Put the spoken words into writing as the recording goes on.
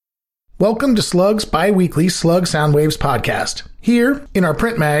Welcome to Slug's bi-weekly Slug Soundwaves podcast. Here, in our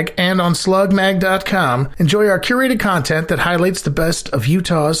print mag, and on slugmag.com, enjoy our curated content that highlights the best of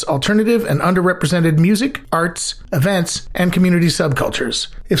Utah's alternative and underrepresented music, arts, events, and community subcultures.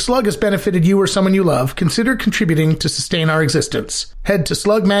 If Slug has benefited you or someone you love, consider contributing to sustain our existence. Head to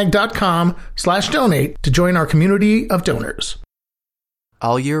slugmag.com/donate to join our community of donors.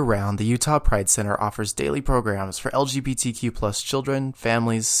 All year round, the Utah Pride Center offers daily programs for LGBTQ+ children,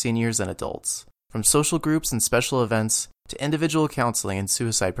 families, seniors, and adults. From social groups and special events to individual counseling and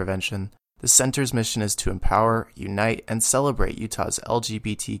suicide prevention, the center's mission is to empower, unite, and celebrate Utah's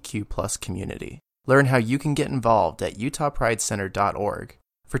LGBTQ+ community. Learn how you can get involved at utahpridecenter.org.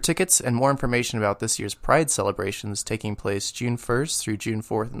 For tickets and more information about this year's Pride celebrations taking place June 1st through June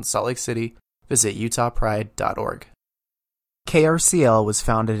 4th in Salt Lake City, visit utahpride.org. KRCL was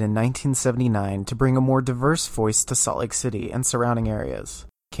founded in 1979 to bring a more diverse voice to Salt Lake City and surrounding areas.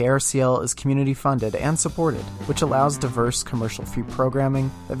 KRCL is community-funded and supported, which allows diverse commercial-free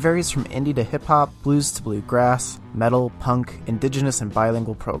programming that varies from indie to hip-hop, blues to bluegrass, metal, punk, indigenous, and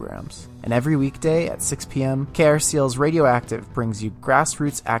bilingual programs. And every weekday at 6 p.m., KRCL's Radioactive brings you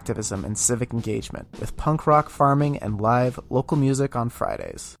grassroots activism and civic engagement with punk rock, farming, and live local music on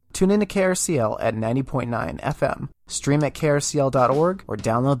Fridays. Tune in to KRCL at 90.9 FM, stream at krcl.org, or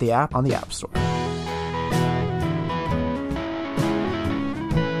download the app on the App Store.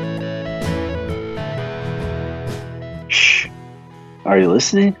 Shh. Are you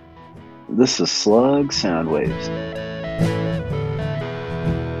listening? This is Slug Soundwaves.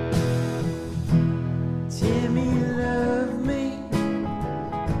 Timmy, love me.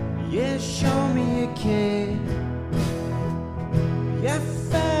 Yeah, show me a kid. Yeah,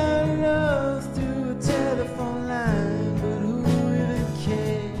 found love through a telephone line, but who even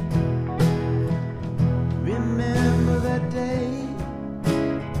cared? Remember that day?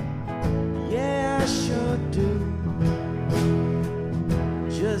 Yeah, I sure do.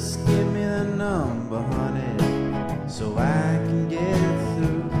 Just give me the number, honey, so I can get it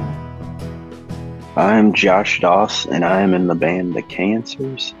through. I'm Josh Doss, and I am in the band The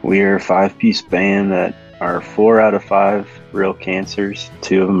Cancers. We are a 5-piece band that are 4 out of 5 real cancers.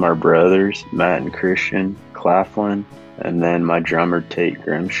 2 of them are brothers, Matt and Christian Claflin, and then my drummer Tate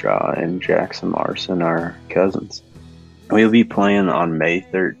Grimshaw and Jackson Larson are cousins. We'll be playing on May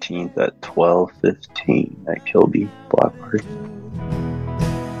 13th at 12:15 at Kilby Block Party.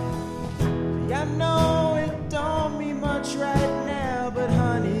 I know it don't mean much right now, but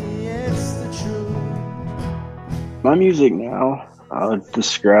honey, it's the truth. My music now, I would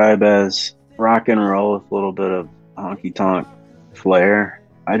describe as rock and roll with a little bit of honky-tonk flair.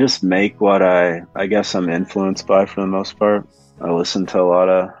 I just make what I guess I'm influenced by for the most part. I listen to a lot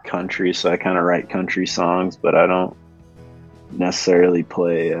of country, so I kind of write country songs, but I don't necessarily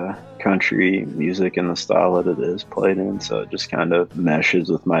play country music in the style that it is played in, so it just kind of meshes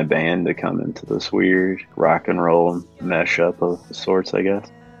with my band to come into this weird rock and roll mesh-up of sorts, I guess.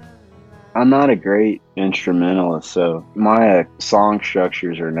 I'm not a great instrumentalist, so my song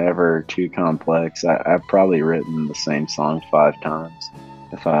structures are never too complex. I've probably written the same song 5 times.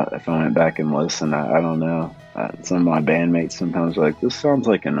 If I went back and listened, I don't know. Some of my bandmates sometimes are like, this sounds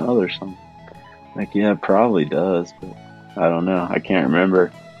like another song. Like, yeah, it probably does, but I don't know. I can't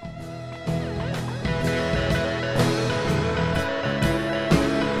remember.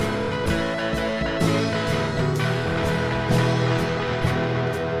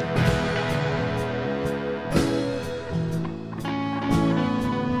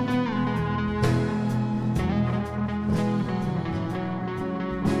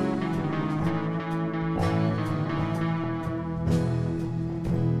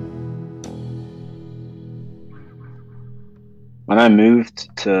 When I moved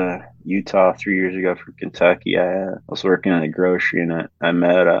to Utah 3 years ago from Kentucky, I was working at a grocery, and I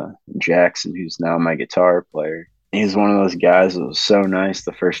met Jackson, who's now my guitar player. He's one of those guys that was so nice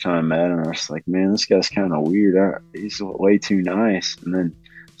the first time I met him. I was like, man, this guy's kind of weird. He's way too nice. And then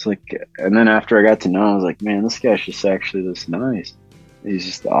after I got to know him, I was like, man, this guy's just actually this nice. He's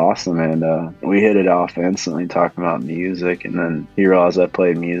just awesome, and we hit it off instantly talking about music. And then he realized I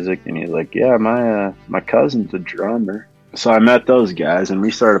played music, and he's like, yeah, my cousin's a drummer. So I met those guys, and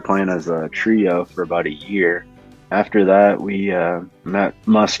we started playing as a trio for about a year. After that, we met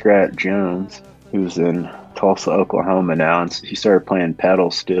Muskrat Jones, who's in Tulsa, Oklahoma now, and he started playing pedal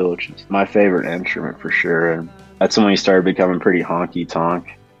steel, which is my favorite instrument for sure. And that's when we started becoming pretty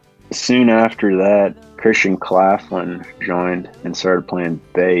honky-tonk. Soon after that, Christian Claflin joined and started playing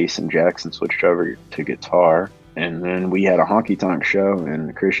bass, and Jackson switched over to guitar. And then we had a honky-tonk show,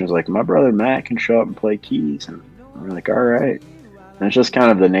 and Christian was like, my brother Matt can show up and play keys. And we're like, all right. it's just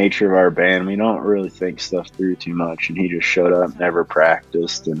kind of the nature of our band. We don't really think stuff through too much, and he just showed up, never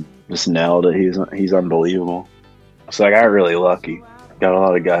practiced, and just nailed it. He's unbelievable. So I got really lucky. Got a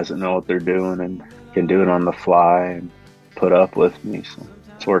lot of guys that know what they're doing and can do it on the fly and put up with me. So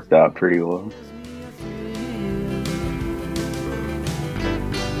it's worked out pretty well.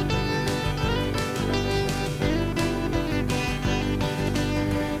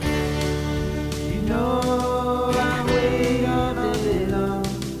 You know I wait all day long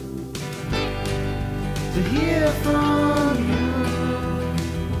to hear from you,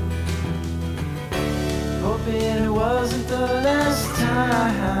 hoping it wasn't the last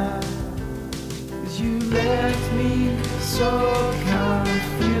time, 'cause you left me so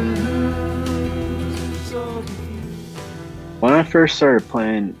confused. When I first started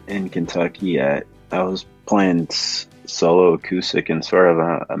playing in Kentucky, I was playing solo acoustic in sort of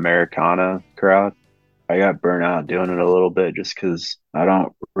an Americana crowd. I got burnt out doing it a little bit just because I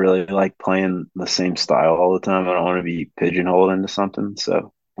don't really like playing the same style all the time. I don't want to be pigeonholed into something.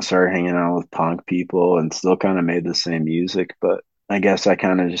 So I started hanging out with punk people and still kind of made the same music. But I guess I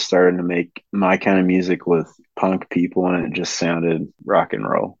kind of just started to make my kind of music with punk people, and it just sounded rock and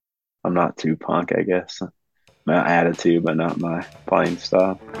roll. I'm not too punk, I guess. My attitude, but not my playing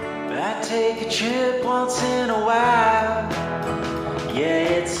style. I take a trip once in a while.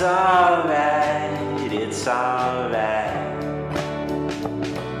 Yeah, it's alright, it's alright.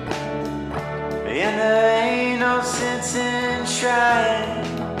 And there ain't no sense in trying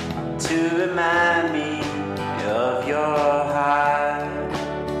to remind me of your heart.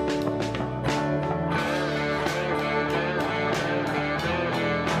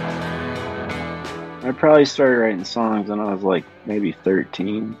 I probably started writing songs when I was like maybe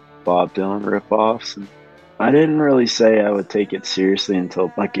 13, Bob Dylan ripoffs. And I didn't really say I would take it seriously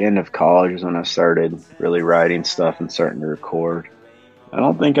until like the end of college is when I started really writing stuff and starting to record. I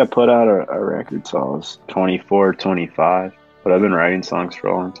don't think I put out a record till I was 24, 25, but I've been writing songs for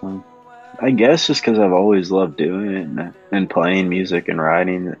a long time. I guess just because I've always loved doing it and playing music and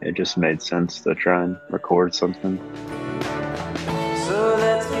writing, it just made sense to try and record something. So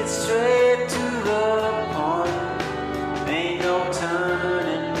let's get straight to the point. Ain't no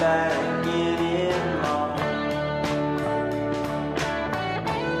turning back anymore.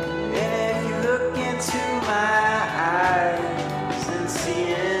 And if you look into my eyes and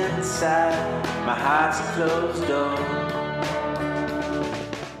see inside my heart's a closed door.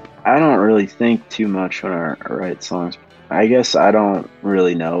 I don't really think too much when I write songs. I guess I don't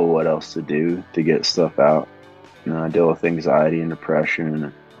really know what else to do to get stuff out. You know, I deal with anxiety and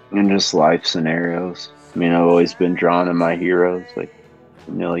depression and just life scenarios. I mean, I've always been drawn to my heroes like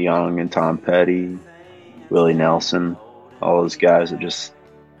Neil Young and Tom Petty, Willie Nelson, all those guys that just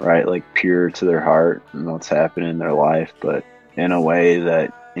write like pure to their heart and what's happening in their life, but in a way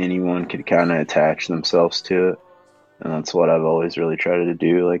that anyone could kind of attach themselves to it. And that's what I've always really tried to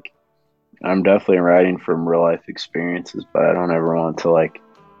do. Like, I'm definitely writing from real life experiences, but I don't ever want to like,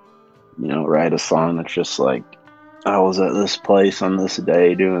 you know, write a song that's just like, I was at this place on this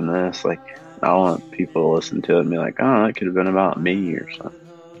day doing this. Like, I want people to listen to it and be like, oh, that could have been about me or something.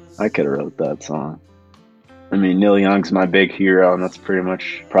 I could have wrote that song. I mean, Neil Young's my big hero, and that's pretty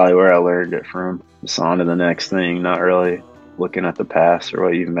much probably where I learned it from. Just on to the next thing, not really looking at the past or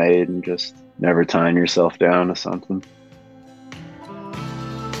what you've made, and just never tying yourself down to something.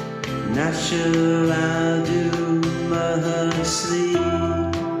 Not sure I'll do much sleep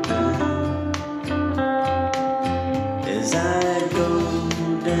as I go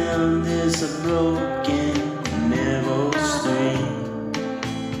down this broken, narrow street.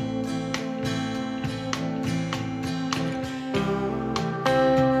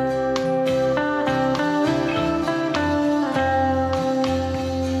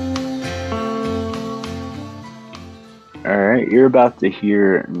 Alright, you're about to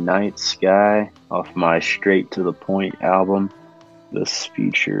hear Night Sky off my Straight to the Point album. This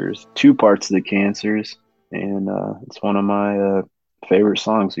features two parts of the Cancers, and it's one of my favorite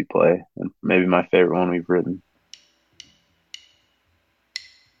songs we play, and maybe my favorite one we've written.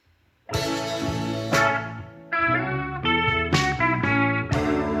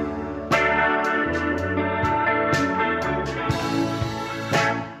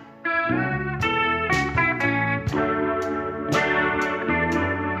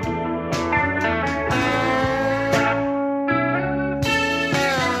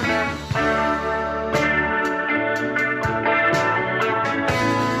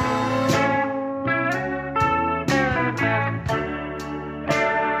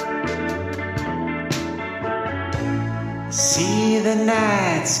 See the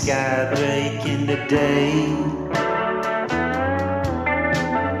night sky break into day.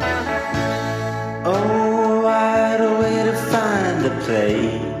 time to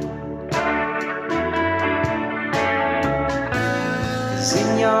play. 'Cause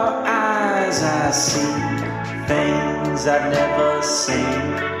in your eyes I see things I've never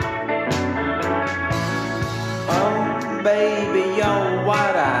seen. Oh, baby, you're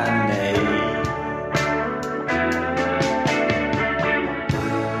what I need.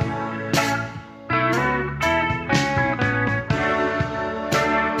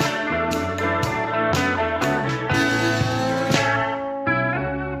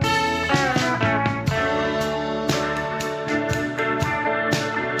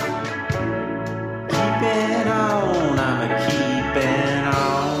 Keeping on, I'm a keeping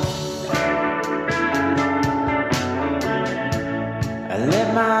on. I let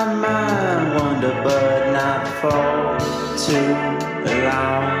my mind wander, but not for too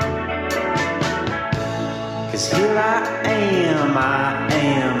long. 'Cause here I am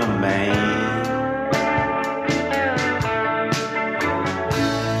a man.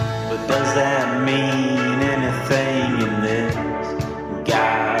 But does that mean anything in this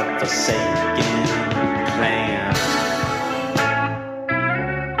God-forsaken plan?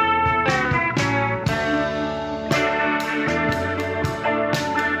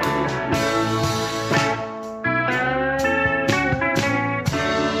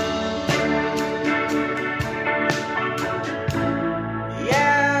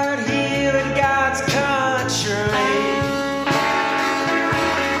 Out here in God's country,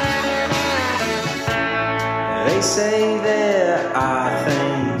 they say there are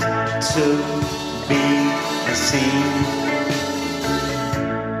things to be seen.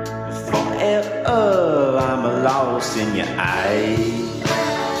 Forever I'm lost in your eyes,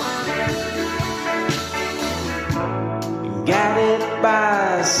 guided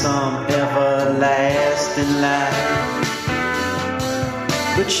by some everlasting light.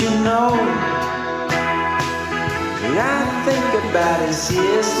 But you know, I think about it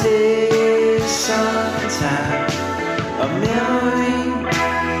seriously sometimes. A memory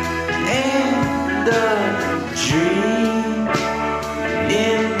and a dream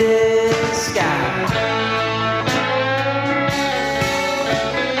in disguise.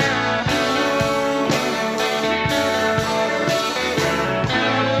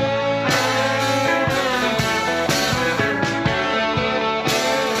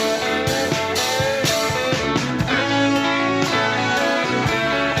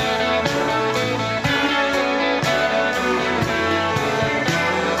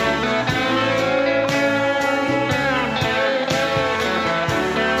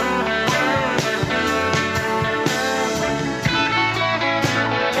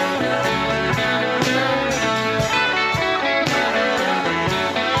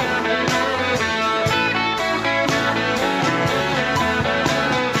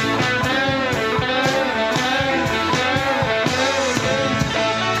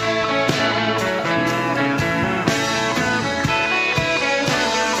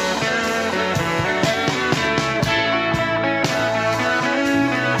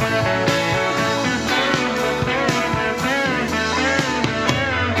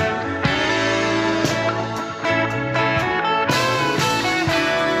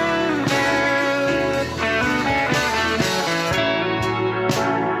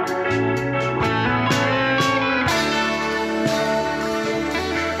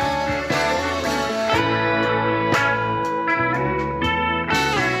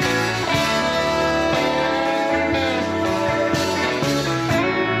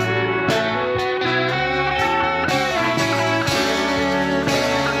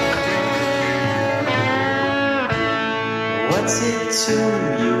 What's it to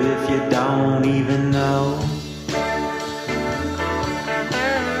you if you don't even know?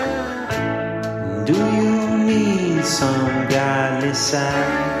 Do you need some godly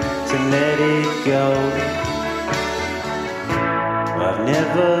sign to let it go? I've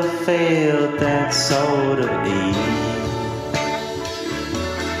never felt that sort of ease.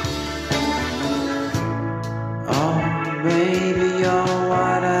 Oh, baby, you're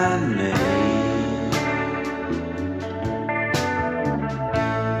what I need.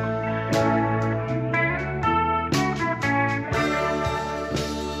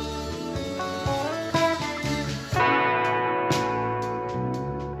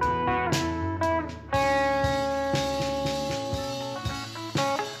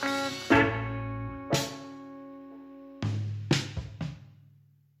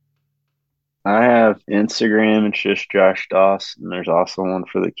 I have Instagram, it's just Josh Doss, and there's also one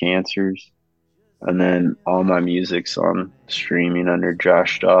for the cancers. And then all my music's on streaming under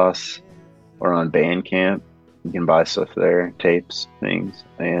Josh Doss or on Bandcamp. You can buy stuff there, tapes, things.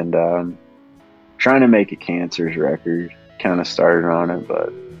 And trying to make a cancers record. kind of started on it,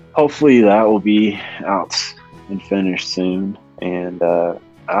 but hopefully that will be out and finished soon. And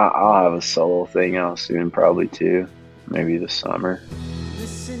I'll have a solo thing out soon, probably too, maybe this summer.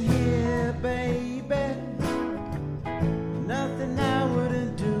 Listen here, baby, nothing I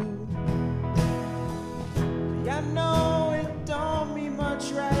wouldn't do. I know it don't mean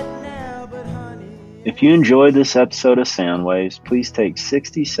much right now, but honey. If you enjoyed this episode of Soundwaves, please take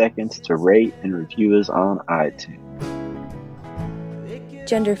 60 seconds to rate and review us on iTunes.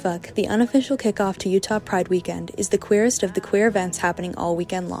 Genderfuck, the unofficial kickoff to Utah Pride Weekend, is the queerest of the queer events happening all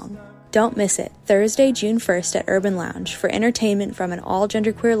weekend long. Don't miss it, Thursday, June 1st at Urban Lounge for entertainment from an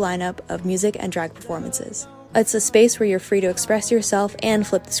all-genderqueer lineup of music and drag performances. It's a space where you're free to express yourself and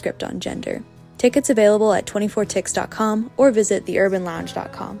flip the script on gender. Tickets available at 24tix.com or visit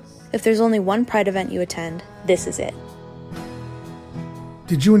theurbanlounge.com. If there's only one Pride event you attend, this is it.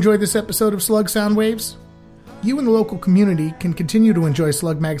 Did you enjoy this episode of Slug Soundwaves? You and the local community can continue to enjoy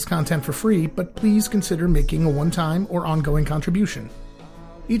Slug Mag's content for free, but please consider making a one-time or ongoing contribution.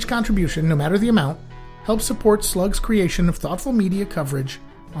 Each contribution, no matter the amount, helps support Slug's creation of thoughtful media coverage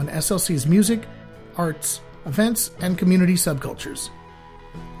on SLC's music, arts, events, and community subcultures.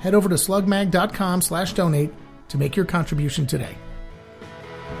 Head over to slugmag.com/donate to make your contribution today.